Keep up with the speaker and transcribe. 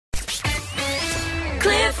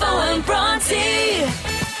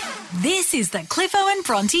This is the Cliffo and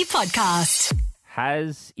Bronte podcast.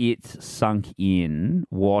 Has it sunk in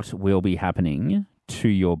what will be happening to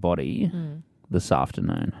your body this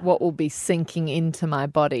afternoon? What will be sinking into my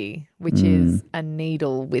body, which is a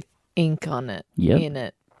needle with ink on it, in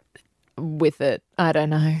it, with it. I don't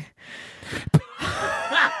know.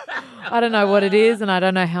 I don't know what it is and I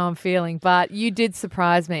don't know how I'm feeling, but you did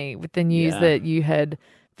surprise me with the news that you had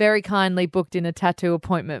very kindly booked in a tattoo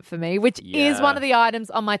appointment for me, which is one of the items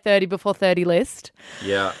on my 30 before 30 list.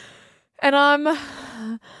 Yeah. And I'm,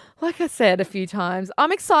 like I said a few times,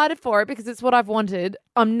 I'm excited for it because it's what I've wanted.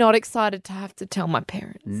 I'm not excited to have to tell my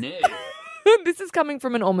parents. No. This is coming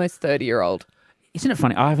from an almost 30-year-old. Isn't it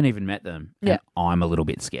funny? I haven't even met them. Yeah. And I'm a little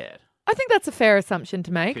bit scared. I think that's a fair assumption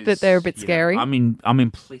to make, that they're a bit scary. I'm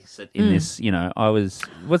implicit in this, I was,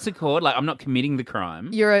 what's it called? Like, I'm not committing the crime.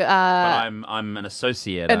 You're but I'm an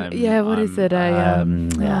associate. What is it?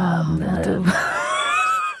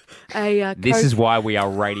 This is why we are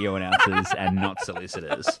radio announcers and not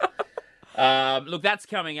solicitors. Look, that's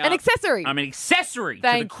coming up. An accessory. I'm an accessory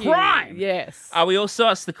Thank to the crime. you. Yes. We also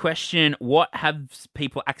asked the question, what have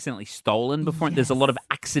people accidentally stolen before? There's a lot of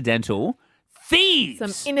accidental thieves.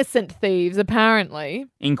 Some innocent thieves, apparently.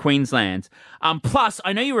 In Queensland. Plus,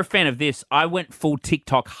 I know you were a fan of this. I went full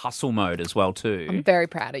TikTok hustle mode as well, too. I'm very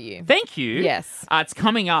proud of you. Thank you. Yes. It's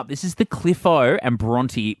coming up. This is the Cliffo and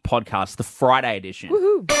Bronte podcast, the Friday edition.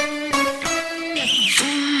 Woohoo.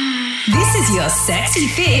 This is your sexy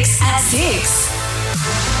fix at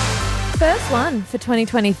 6. First one for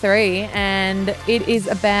 2023, and it is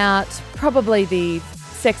about probably the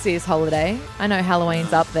sexiest holiday. I know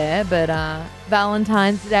Halloween's up there, but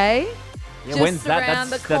Valentine's Day just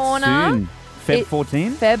around the corner. That's soon. Feb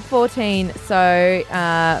 14? Feb 14. So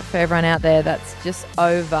for everyone out there, that's just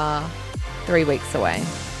over 3 weeks away.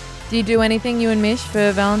 Do you do anything, you and Mish,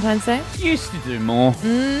 for Valentine's Day? Used to do more.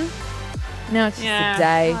 No, it's just a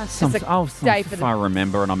day. If I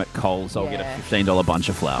remember and I'm at Coles, I'll get a $15 bunch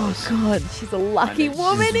of flowers. Oh, God, she's a lucky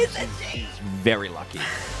woman, isn't she? Very lucky.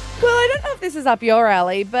 Well, I don't know if this is up your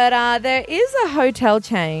alley, but there is a hotel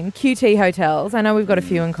chain, QT Hotels. I know we've got a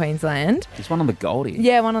few in Queensland. There's one on the Goldie.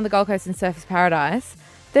 Yeah, one on the Gold Coast in Surfers Paradise.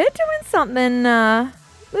 They're doing something a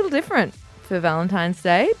little different for Valentine's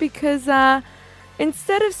Day because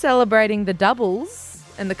instead of celebrating the doubles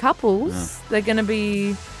and the couples, they're going to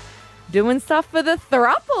be doing stuff for the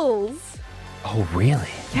thrupples. Oh,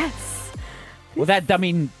 really? Yes. Well,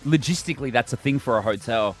 logistically, that's a thing for a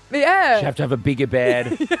hotel. Yeah. You have to have a bigger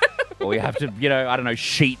bed. Or you have to,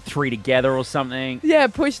 sheet 3 together or something. Yeah,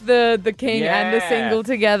 push the king and the single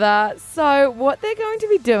together. So what they're going to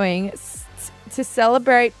be doing to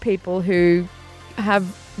celebrate people who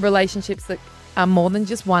have relationships that are more than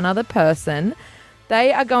just one other person,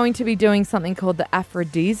 they are going to be doing something called the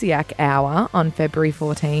Aphrodisiac Hour on February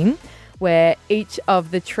 14, where each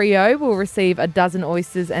of the trio will receive a dozen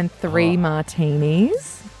oysters and 3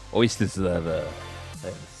 martinis. Oysters are the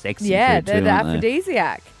sexy Yeah, food they're too, the aren't they?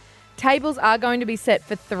 aphrodisiac. Tables are going to be set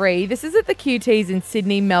for 3. This is at the QTs in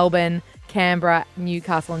Sydney, Melbourne, Canberra,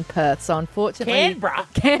 Newcastle and Perth. So unfortunately...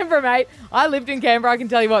 Canberra, mate. I lived in Canberra. I can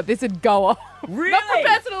tell you what, this would go off. Really? Not from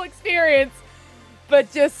personal experience,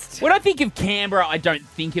 but just... When I think of Canberra, I don't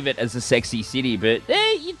think of it as a sexy city, but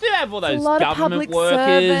you do have all those a lot of government public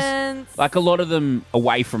workers. servants. Like a lot of them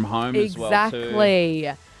away from home as well, too.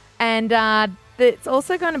 Exactly. And it's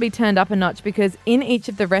also going to be turned up a notch because in each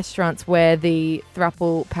of the restaurants where the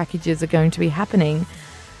thruple packages are going to be happening,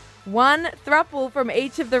 one thruple from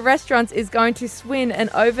each of the restaurants is going to win an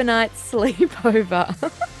overnight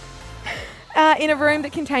sleepover in a room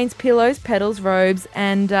that contains pillows, petals, robes,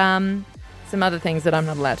 and some other things that I'm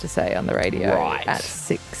not allowed to say on the radio at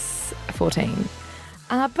 6:14.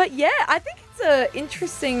 But yeah, I think it's an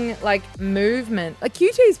interesting movement.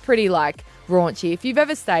 QT is pretty raunchy. If you've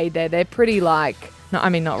ever stayed there, they're pretty not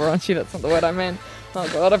raunchy. That's not the word I meant. Oh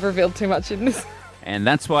God, I've revealed too much in this. And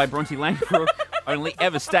that's why Bronte Langbrook only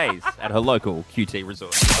ever stays at her local QT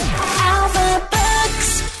resort.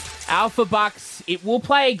 Alpha Bucks, it will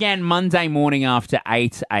play again Monday morning after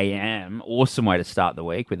 8 a.m. Awesome way to start the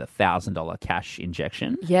week with a $1,000 cash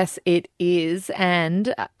injection. Yes, it is.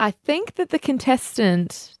 And I think that the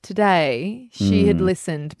contestant today, she had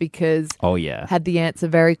listened because had the answer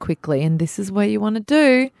very quickly. And this is what you want to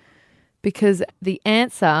do because the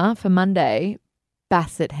answer for Monday,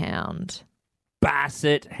 Basset Hound.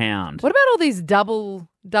 Basset Hound. What about all these double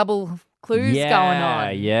clues going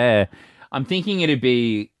on? Yeah. I'm thinking it'd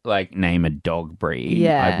be name a dog breed.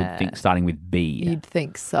 Yeah. I would think starting with B. You'd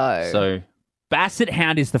think so. So Basset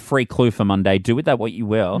Hound is the free clue for Monday. Do with that what you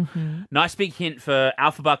will. Mm-hmm. Nice big hint for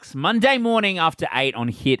Alpha Bucks Monday morning after 8 on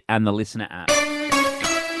Hit and the Listener app.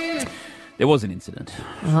 There was an incident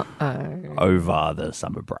Uh-oh. over the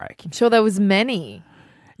summer break. I'm sure there was many.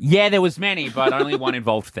 Yeah, there was many, but only one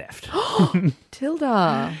involved theft.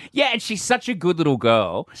 Tilda. Yeah, and she's such a good little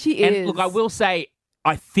girl. She And is. look, I will say,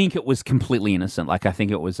 I think it was completely innocent. Like, I think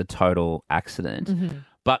it was a total accident. Mm-hmm.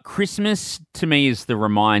 But Christmas, to me, is the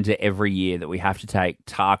reminder every year that we have to take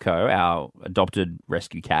Taco, our adopted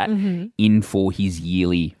rescue cat, in for his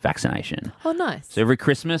yearly vaccination. Oh, nice. So every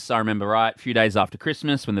Christmas, I remember, right, a few days after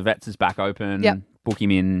Christmas, when the vets is back open, Yep. book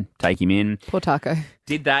him in, take him in. Poor Taco.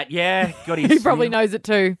 Did that, yeah. Got his. He probably knows it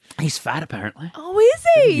too. He's fat, apparently. Oh, is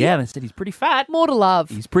he? Yeah, they said he's pretty fat. More to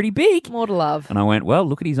love. He's pretty big. More to love. And I went, well,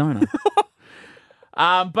 look at his owner.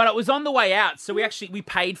 But it was on the way out, so we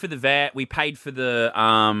paid for the vet, we paid for the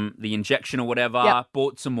injection or whatever, Yep.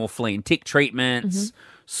 bought some more flea and tick treatments,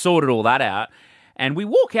 sorted all that out, and we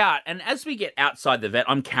walk out. And as we get outside the vet,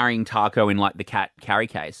 I'm carrying Taco in like the cat carry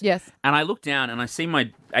case. Yes. And I look down and I see my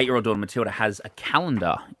 8-year-old daughter Matilda has a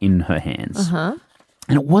calendar in her hands, Uh-huh.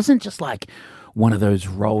 and it wasn't just like one of those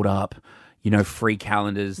rolled up, free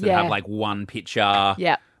calendars that Yeah. have like one picture.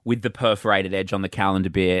 Yep. With the perforated edge on the calendar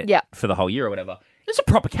bit Yep. for the whole year or whatever. It's a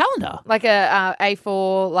proper calendar. Like a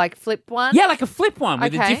A4 like flip one? Yeah, like a flip one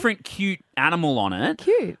with a Okay. different cute animal on it.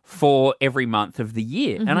 Cute. For every month of the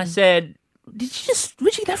year. And I said, where'd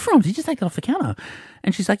you get that from? Did you just take it off the counter?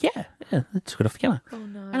 And she's like, yeah, I took it off the counter. Oh,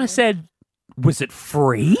 no. And I said, was it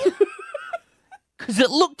free? Because it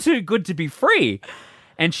looked too good to be free.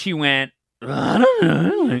 And she went, I don't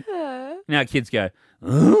know. Like, now kids go,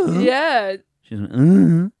 Yeah. She's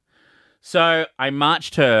like, So I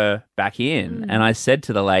marched her back in and I said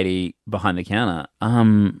to the lady behind the counter,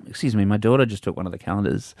 excuse me, my daughter just took one of the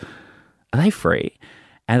calendars. Are they free?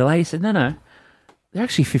 And the lady said, no, they're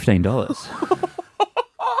actually $15.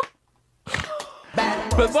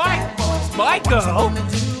 But my girl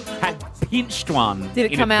had pinched one.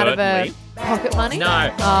 Did it come out of her inadvertently. pocket money?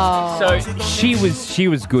 No. Oh. So she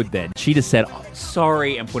was good then. She just said, oh,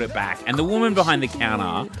 sorry, and put it back. And the woman behind the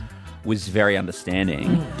counter was very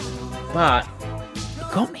understanding. But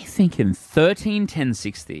it got me thinking, 13, 10,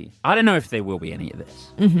 60. I don't know if there will be any of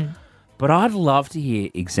this. But I'd love to hear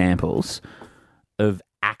examples of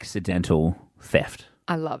accidental theft.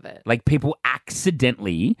 I love it. Like people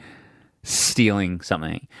accidentally stealing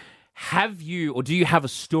something. Have you, or do you have a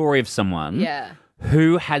story of someone Yeah.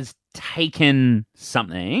 who has taken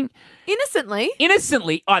something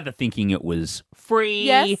innocently, either thinking it was free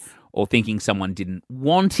Yes. or thinking someone didn't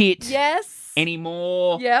want it Yes.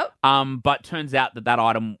 anymore? Yep. But turns out that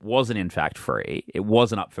item wasn't in fact free. It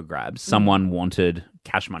wasn't up for grabs. Someone wanted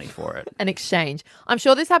cash money for it. An exchange. I'm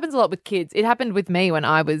sure this happens a lot with kids. It happened with me when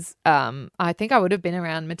I was, I think I would have been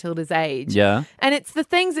around Matilda's age. Yeah. And it's the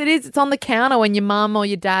things it's on the counter when your mum or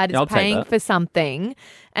your dad is Yeah, I'll take paying that. for something.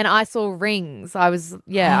 And I saw rings. I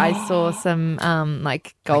saw some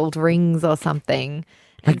like gold rings or something.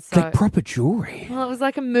 And Like proper jewelry. well, it was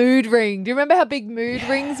like a mood ring. Do you remember how big mood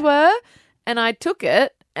rings were? And I took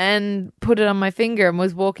it and put it on my finger and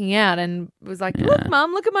was walking out and was like, look,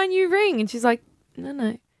 Mum, look at my new ring. And she's like, no.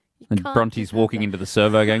 You And can't Bronte's do walking into the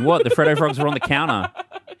servo going, what? The Freddo Frogs were on the counter.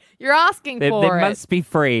 You're asking They for it. must be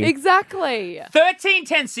free. Exactly. 13,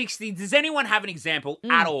 10, 60. Does anyone have an example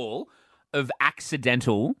at all of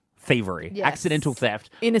accidental thievery? Yes. Accidental theft?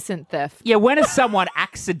 Innocent theft. Yeah, when has someone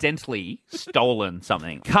accidentally stolen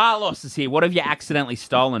something? Carlos is here. What have you accidentally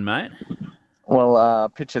stolen, mate? Well,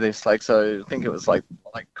 picture this, so I think it was like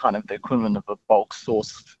kind of the equivalent of a bulk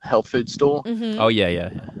source health food store. Oh, yeah.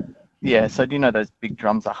 Yeah, so do you know those big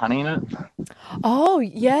drums of honey in it? Oh,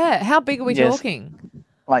 yeah. How big are we Yes. talking?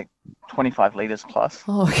 Like 25 litres plus.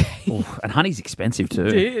 Oh, okay. Oof, and honey's expensive too.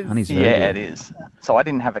 It is. Honey's very Yeah, good. it is. So I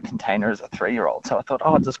didn't have a container as a 3-year-old, so I thought,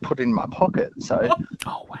 I'll just put it in my pocket. So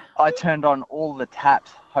Oh, wow. I turned on all the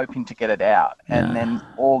taps hoping to get it out, and then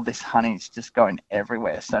all this honey's just going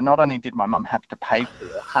everywhere. So not only did my mum have to pay for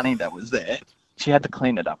the honey that was there, she had to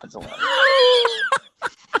clean it up as well.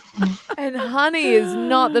 And honey is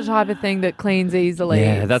not the type of thing that cleans easily.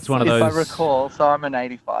 Yeah, that's one of If those. I recall, so I'm an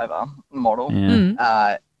 85er model.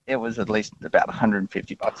 Yeah. It was at least about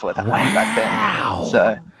 $150 worth of honey back then.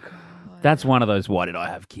 So That's one of those, why did I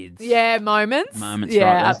have kids? Yeah, moments. Moments,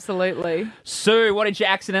 Yeah, right. absolutely. Sue, what did you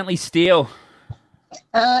accidentally steal?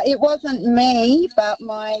 It wasn't me, but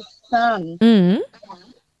my son.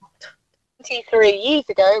 23 years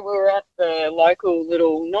ago, we were at the local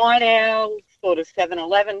little night owl, sort of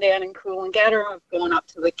 7-Eleven down in Coolangatta. I've gone up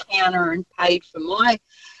to the counter and paid for my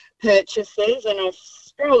purchases, and I've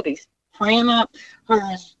strolled his pram up,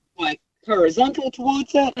 horizontal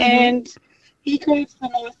towards it, and he grabs the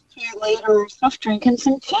nice 2-litre soft drink and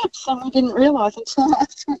some chips, and we didn't realise until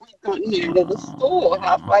after we'd gotten out of the store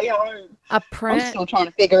halfway home. I'm still trying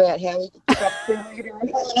to figure out how he could pick up 2-litre and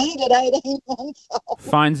eat at 18 months old.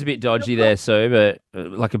 Phone's a bit dodgy there, Sue, but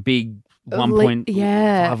like a big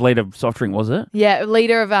 1.5 litre soft drink, was it? Yeah, a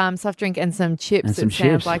litre of soft drink and some chips. And some it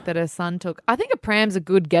sounds chips. like that her son took. I think a pram's a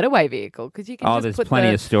good getaway vehicle because you can just There's put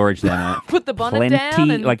plenty of storage there, mate. put the bonnet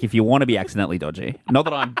down. And... like if you want to be accidentally dodgy. Not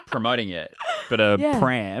that I'm promoting it, but a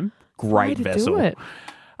pram, great Way to vessel. do it.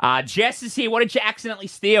 Jess is here. What did you accidentally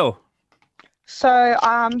steal? So,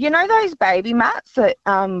 you know those baby mats that,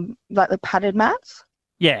 like the padded mats?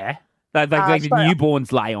 Yeah. Like the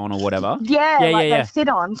newborns lay on or whatever. Yeah, they sit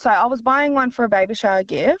on. So I was buying one for a baby shower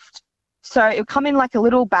gift. So it would come in like a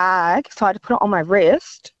little bag. So I had to put it on my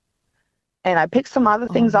wrist. And I picked some other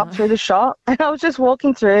things up through the shop. And I was just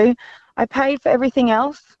walking through. I paid for everything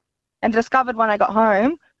else and discovered when I got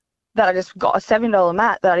home that I just got a $7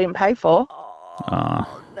 mat that I didn't pay for.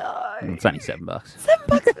 Oh, no. It's only $7.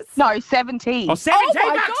 $7? No, 17. Oh, 17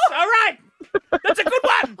 bucks. All right. That's a good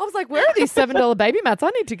one. I was like, where are these $7 baby mats? I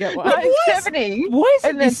need to get one. No, 70. Why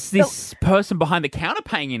isn't this person behind the counter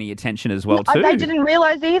paying any attention as well, too? I didn't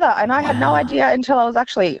realise either. And I had no idea until I was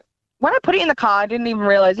actually... When I put it in the car, I didn't even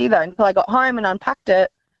realise either until I got home and unpacked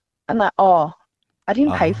it. I'm like, I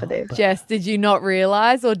didn't pay for this. Jess, did you not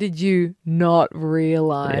realise or did you not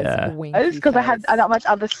realise? Yeah. It's because I had that much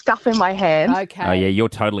other stuff in my hand. Okay. Oh, yeah, you're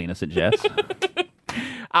totally innocent, Jess.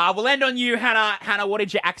 We'll end on you, Hannah. Hannah, what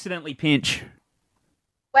did you accidentally pinch?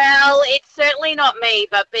 Well, it's certainly not me,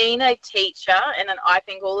 but being a teacher, and I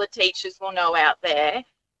think all the teachers will know out there,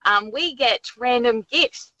 we get random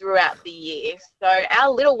gifts throughout the year. So our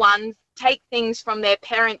little ones take things from their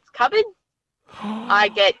parents' cupboard. I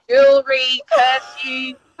get jewellery,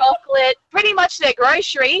 perfume, chocolate, pretty much their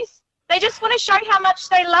groceries. They just want to show how much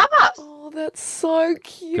they love us. Oh, that's so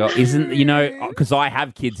cute. God, because I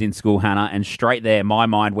have kids in school, Hannah, and straight there, my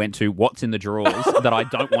mind went to what's in the drawers that I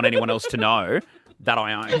don't want anyone else to know that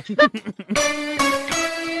I own.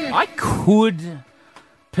 I could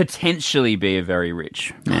potentially be a very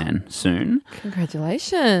rich man soon.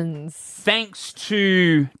 Congratulations. Thanks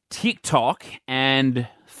to TikTok and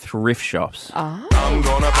thrift shops. Ah. I'm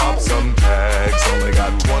gonna pop some tags. Only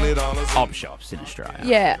got $20. Op shops in Australia.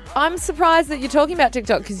 Yeah, I'm surprised that you're talking about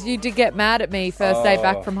TikTok because you did get mad at me first day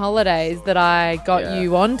back from holidays that I got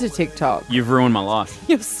you onto TikTok. You've ruined my life.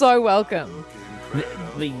 You're so welcome.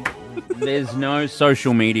 There's no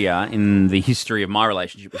social media in the history of my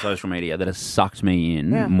relationship with social media that has sucked me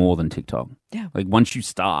in more than TikTok. Yeah. Like once you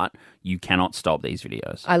start, you cannot stop these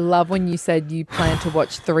videos. I love when you said you plan to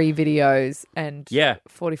watch 3 videos and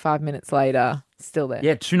 45 minutes later, still there.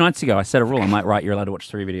 Yeah, 2 nights ago I set a rule. I'm like, right, you're allowed to watch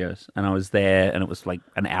 3 videos. And I was there and it was like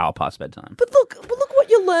an hour past bedtime. But look what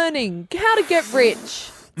you're learning. How to get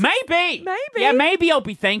rich. Maybe. Yeah, maybe I'll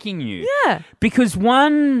be thanking you. Yeah. Because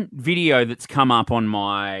one video that's come up on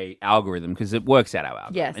my algorithm, because it works out our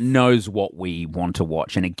algorithm. Yes. It knows what we want to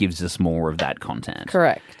watch and it gives us more of that content.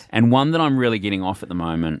 Correct. And one that I'm really getting off at the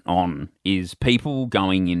moment on is people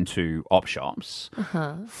going into op shops,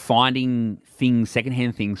 finding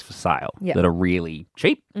secondhand things for sale that are really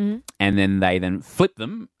cheap, and then they flip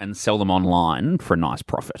them and sell them online for a nice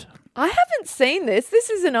profit. I haven't seen this. This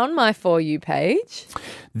isn't on my For You page.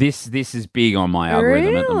 This is big on my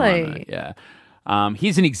algorithm at the Really? moment. Yeah.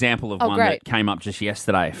 Here's an example of one great. that came up just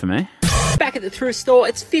yesterday for me. Back at the thrift store,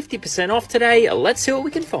 it's 50% off today. Let's see what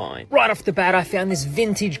we can find. Right off the bat, I found this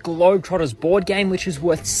vintage Globetrotters board game, which was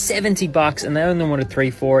worth $70, and they only wanted 3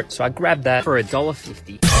 for it, so I grabbed that for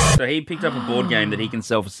 $1.50. So he picked up a board game that he can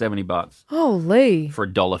sell for $70 Holy. for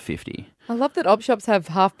 $1.50. I love that op shops have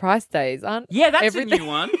half price days, aren't Yeah, that's everything, a new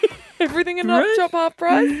one. everything in op shop half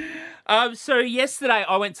price? So yesterday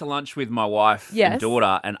I went to lunch with my wife Yes. and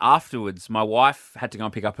daughter, and afterwards my wife had to go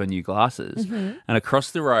and pick up her new glasses. And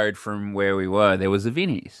across the road from where we were, there was a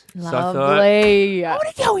Vinnie's. So I thought, Lovely. I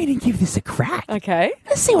want to go in and give this a crack. Okay.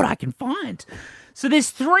 Let's see what I can find. So there's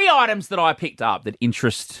 3 items that I picked up that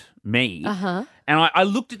interest me. Uh-huh. And I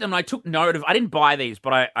looked at them and I took note of, I didn't buy these,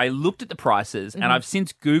 but I looked at the prices and I've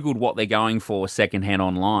since Googled what they're going for secondhand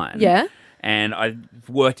online. Yeah. And I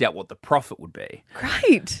worked out what the profit would be.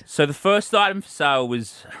 Great. So the first item for sale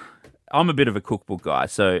was, I'm a bit of a cookbook guy,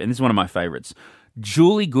 and this is one of my favourites,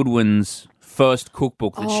 Julie Goodwin's first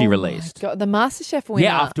cookbook that she released. My God, the MasterChef winner.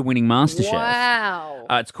 Yeah, after winning MasterChef. Wow.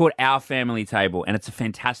 It's called Our Family Table, and it's a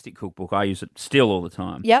fantastic cookbook. I use it still all the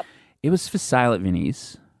time. Yep. It was for sale at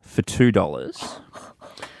Vinnie's for $2.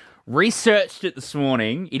 Researched it this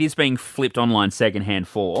morning. It is being flipped online secondhand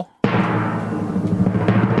for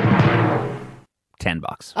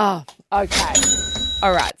 $10. Oh, okay.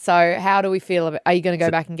 All right. So how do we feel about? Are you going to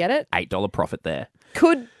go back and get it? $8 profit there.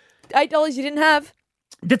 Could $8 you didn't have?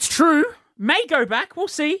 That's true. May go back. We'll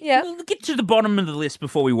see. Yeah. We'll get to the bottom of the list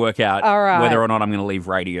before we work out All right. whether or not I'm going to leave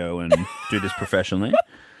radio and do this professionally.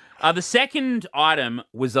 The second item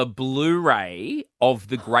was a Blu-ray of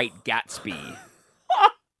The Great Gatsby,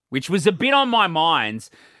 which was a bit on my mind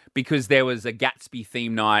because there was a Gatsby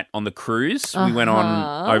theme night on the cruise. We went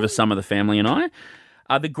on over summer, the family and I.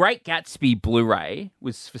 The Great Gatsby Blu-ray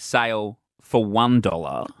was for sale for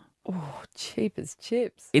 $1. Oh, cheap as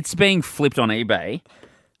chips. It's being flipped on eBay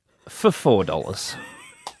for $4.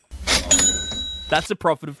 That's a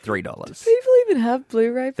profit of $3. People even have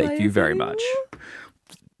Blu-ray players. Thank you very anymore? much.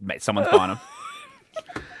 Mate, someone's buying them.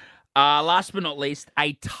 Last but not least,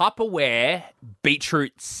 a Tupperware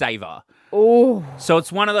beetroot saver. Oh. So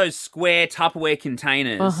it's one of those square Tupperware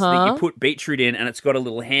containers that you put beetroot in, and it's got a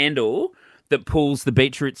little handle that pulls the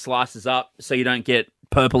beetroot slices up so you don't get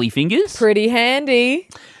purpley fingers. Pretty handy.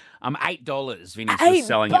 $8 Vinny's was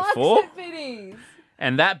selling it for. $8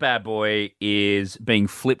 And that bad boy is being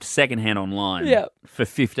flipped secondhand online for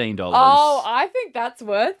 $15. Oh, I think that's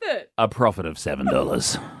worth it. A profit of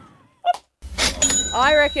 $7.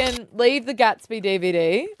 I reckon leave the Gatsby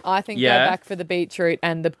DVD. I think go back for the beetroot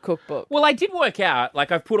and the cookbook. Well, I did work out,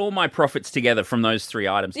 like I've put all my profits together from those three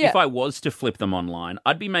items. Yeah. If I was to flip them online,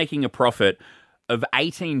 I'd be making a profit of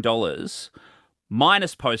 $18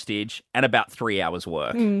 minus postage and about 3 hours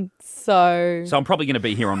work. So I'm probably going to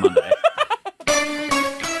be here on Monday.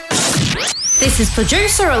 This is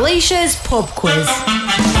producer Alicia's pub quiz.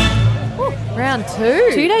 round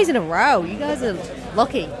 2. 2 days in a row. You guys are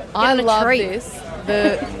lucky. I Getting a love treat. this.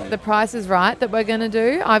 The Price is Right that we're going to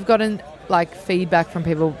do. I've gotten feedback from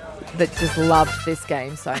people that just loved this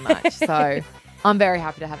game so much. So I'm very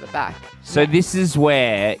happy to have it back. So this is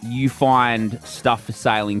where you find stuff for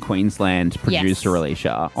sale in Queensland, producer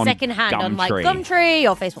Alicia, on secondhand on like Gumtree. Gumtree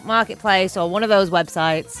or Facebook Marketplace or one of those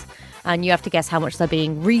websites, and you have to guess how much they're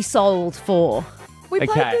being resold for. We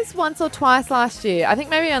played this once or twice last year. I think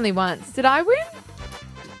maybe only once. Did I win?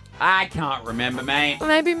 I can't remember, mate.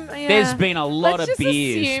 Maybe, yeah. There's been a lot Let's of just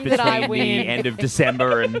beers assume that I between the win. end of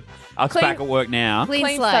December and us Clean- back at work now. Clean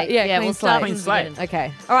Clean slate. slate. Yeah, Yeah, clean we'll start slate. from the Clean beginning.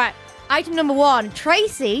 Okay. All right. Item number 1.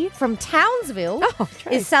 Tracy from Townsville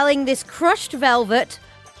is selling this crushed velvet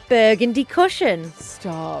burgundy cushion.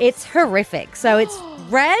 Stop. It's horrific. So it's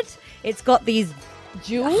red. It's got these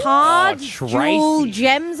hard jewel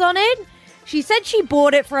gems on it. She said she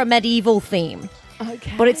bought it for a medieval theme.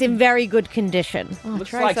 Okay. But it's in very good condition.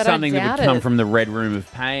 Looks like something that would come from the Red Room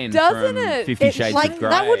of Pain Doesn't from it? 50 It's Shades like of Grey.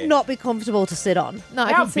 that would not be comfortable to sit on. No,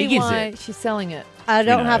 I How can see big is why it? she's selling it. I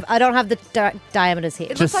don't have the diameters here.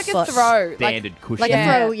 It looks like a throw. Standard cushion. Like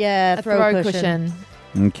a throw cushion.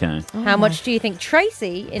 Okay. How much do you think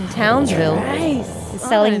Tracy in Townsville is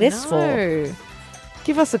selling this for?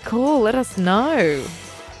 Give us a call. Let us know.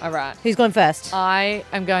 All right. Who's going first? I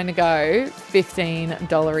am going to go $15.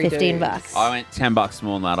 $15. I went $10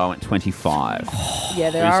 more than that. I went 25. Yeah,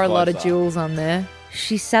 there Who's are a lot of closer? jewels on there.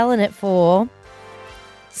 She's selling it for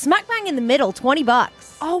smack bang in the middle, $20.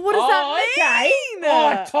 Oh, what does that mean?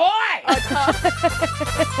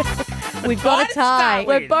 We've got a tie.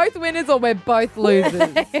 We're both winners or we're both losers.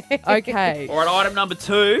 Okay. All right, item number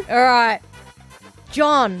 2. All right.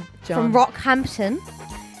 John from Rockhampton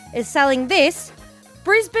is selling this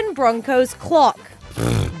Brisbane Broncos clock.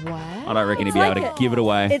 I don't reckon he'd be like able to give it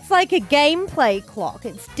away. It's like a gameplay clock.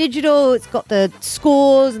 It's digital. It's got the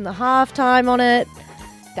scores and the halftime on it.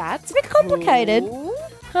 That's a bit complicated. cool.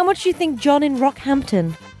 How much do you think John in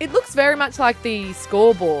Rockhampton? It looks very much like the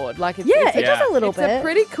scoreboard. Like it's, Yeah, it's it does a little it's bit. a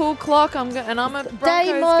pretty cool clock. And I'm a Broncos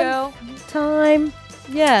Day, girl. month, time.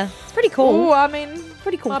 Yeah, it's pretty cool. Ooh, I mean,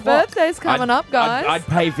 pretty cool my clock. birthday's coming up, guys. I'd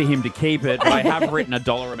pay for him to keep it, but I have written a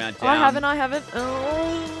dollar amount down. I haven't.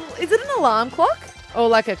 Oh, is it an alarm clock or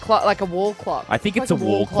like a clock, like a wall clock? I think it's like a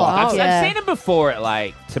wall clock. Oh, I've seen them before at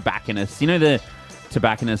like tobacconists. You know the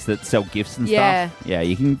tobacconists that sell gifts and Yeah. stuff? Yeah,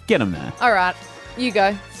 you can get them there. All right, you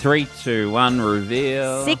go. 3, 2, 1,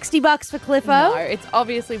 reveal. $60 for Cliffo. No, it's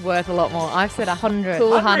obviously worth a lot more. I've said 100.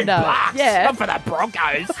 Cool $100. hundo. Yeah. Not for the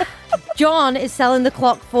Broncos. John is selling the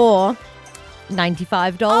clock for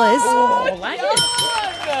 $95.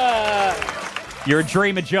 You're a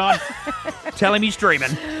dreamer, John. Tell him he's dreaming.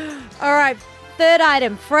 All right, third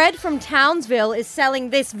item. Fred from Townsville is selling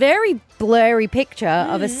this very blurry picture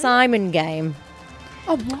of a Simon game.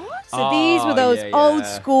 Oh, what? So these were those old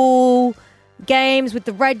school games with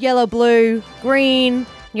the red, yellow, blue, green.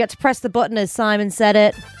 You got to press the button as Simon said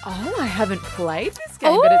it. Oh, I haven't played this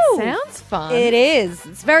game, but it Ooh. sounds fun. It is.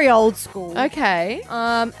 It's very old school. Okay.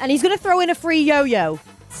 And he's going to throw in a free yo-yo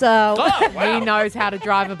So He knows how to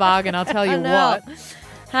drive a bargain, I'll tell you know. what.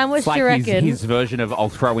 how much It's do you like reckon? his version of I'll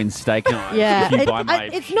throw in steak knife. Yeah. If you It- buy my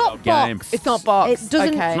it's not shit game. boxed. It's not boxed. It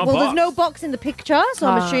doesn't. Okay. not Well, there's no boxed. box in the picture, so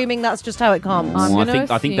I'm Ah. assuming that's just how it comes. I'm Well, gonna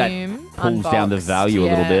I think that assume pulls down the unboxed. value a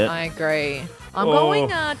little Yeah, bit. I agree. I'm Oh. going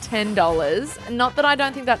 $10. Not that I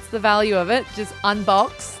don't think that's the value of it, just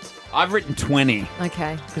unboxed. I've written 20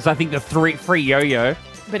 Okay. because I think the free yo-yo.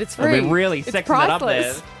 But it's I've free. been really it's sexing that up there.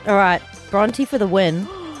 priceless. All right, Bronte for the win.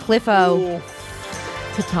 Cliffo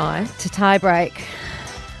To tie. to tie break.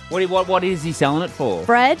 What is he selling it for?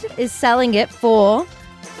 Fred is selling it for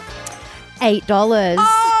 $8.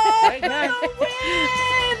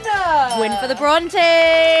 Win for the Bronte.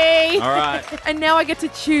 All right. And now I get to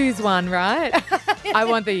choose one, right? I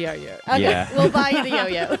want the yo-yo. Okay, Yeah. we'll buy you the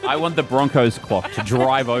yo-yo. I want the Broncos clock to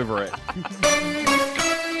drive over it.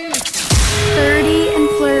 30 and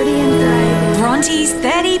flirty and thriving. Bronte's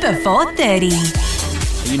 30 before 30.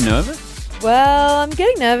 Are you nervous? Well, I'm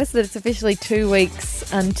getting nervous that it's officially 2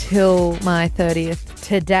 weeks until my 30th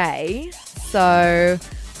today. So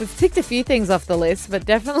we've ticked a few things off the list, but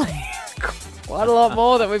definitely quite a lot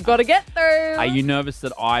more that we've got to get through. Are you nervous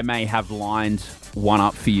that I may have lined one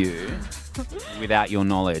up for you without your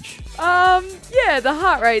knowledge? Yeah, the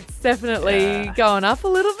heart rate's definitely going up a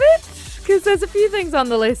little bit because there's a few things on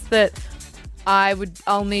the list that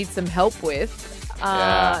I'll need some help with.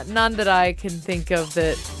 None that I can think of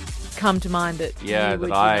that come to mind that Yeah, you would,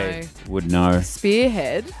 that I would know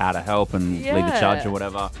spearhead. how to help and lead the Yeah. charge or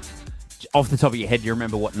whatever. Off the top of your head, do you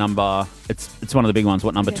remember what number? It's one of the big ones.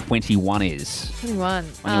 What number 21 is 21.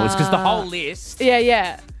 on your list? Because the whole list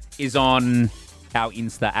Yeah. is on our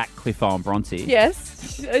Insta at Cliffo and Bronte.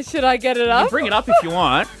 Yes. Should I get it You up? can bring it up if you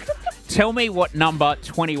want. Tell me what number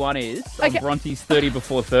 21 is on Okay. Bronte's 30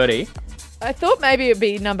 before 30. I thought maybe it'd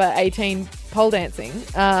be number 18, pole dancing.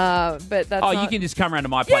 But that's Oh, not you can just come around to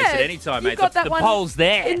my place Yeah, at any time, you've mate. got The, that the one poll's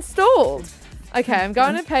there. installed. Okay, I'm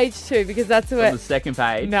going to page 2 because that's on where. the second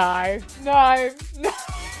page. No.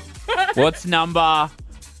 What's number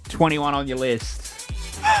 21 on your list?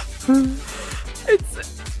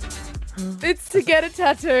 It's to get a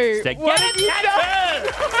tattoo. To What get have you a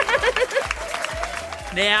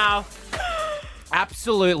tattoo! Now,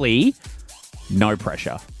 absolutely no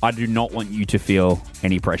pressure. I do not want you to feel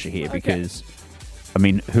any pressure here because, I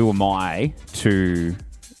mean, who am I to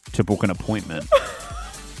book an appointment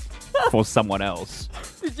for someone else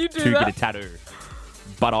Did you do to that? get a tattoo?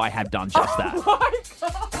 But I have done just that. Oh my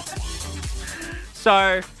God.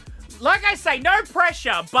 So, like I say, no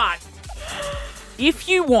pressure, but if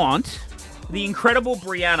you want the incredible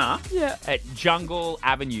Brianna Yeah. at Jungle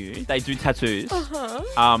Avenue, they do tattoos.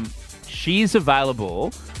 Uh-huh. She is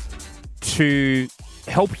available to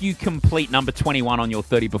help you complete number 21 on your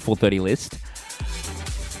 30 before 30 list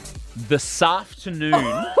this afternoon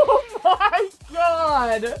Oh my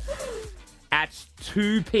God. at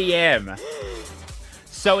 2 p.m.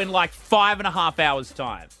 So in like 5.5 hours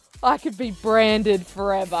time. I could be branded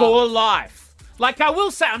forever. For life. Like, I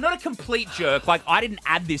will say, I'm not a complete jerk. Like, I didn't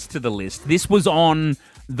add this to the list. This was on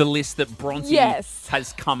the list that Bronte Yes.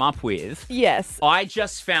 has come up with. Yes. I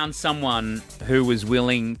just found someone who was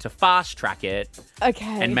willing to fast track it Okay.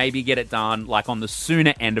 and maybe get it done, like, on the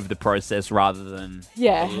sooner end of the process rather than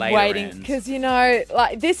Yeah, the later waiting. end. Because,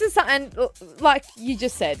 like, this is something, like you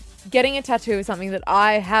just said, getting a tattoo is something that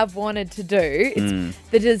I have wanted to do. It's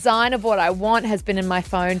the design of what I want has been in my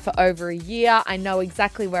phone for over a year. I know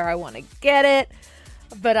exactly where I want to get it.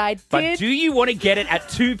 But I did. But do you want to get it at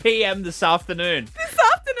 2 p.m. this afternoon? This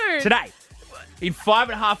afternoon. Today. In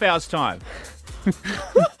 5.5 hours' time. I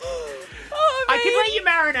can let you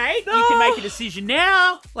marinate. You can make a decision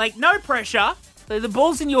now. Like, no pressure. The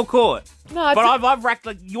ball's in your court. No, But I've racked,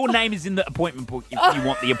 like, your name is in the appointment book if you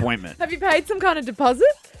want the appointment. Have you paid some kind of deposit?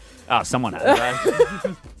 Oh, someone has,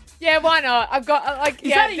 right? Yeah, why not? I've got, like,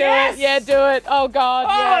 Is that a do yes? it. Yeah, do it. Oh, God.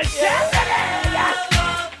 Oh, yeah.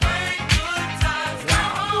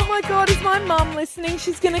 Oh, my God. Is my mum listening?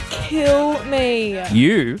 She's going to kill me.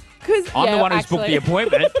 You? Cause, I'm the one who's booked the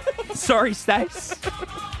appointment. Sorry, Stace.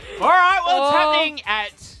 All right, well, it's happening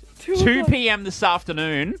at 2 p.m. this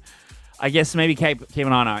afternoon. I guess maybe keep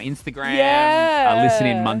an eye on our Instagram. Yeah. Listen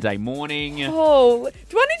in Monday morning. Oh,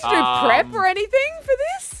 do I need to do prep or anything for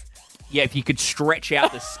this? Yeah, if you could stretch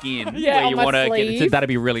out the skin Yeah, where on you my want to get it to, sleeve. that'd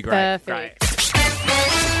be really great. Perfect. Great.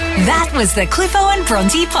 That was the Cliffo and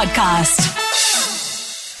Bronte podcast.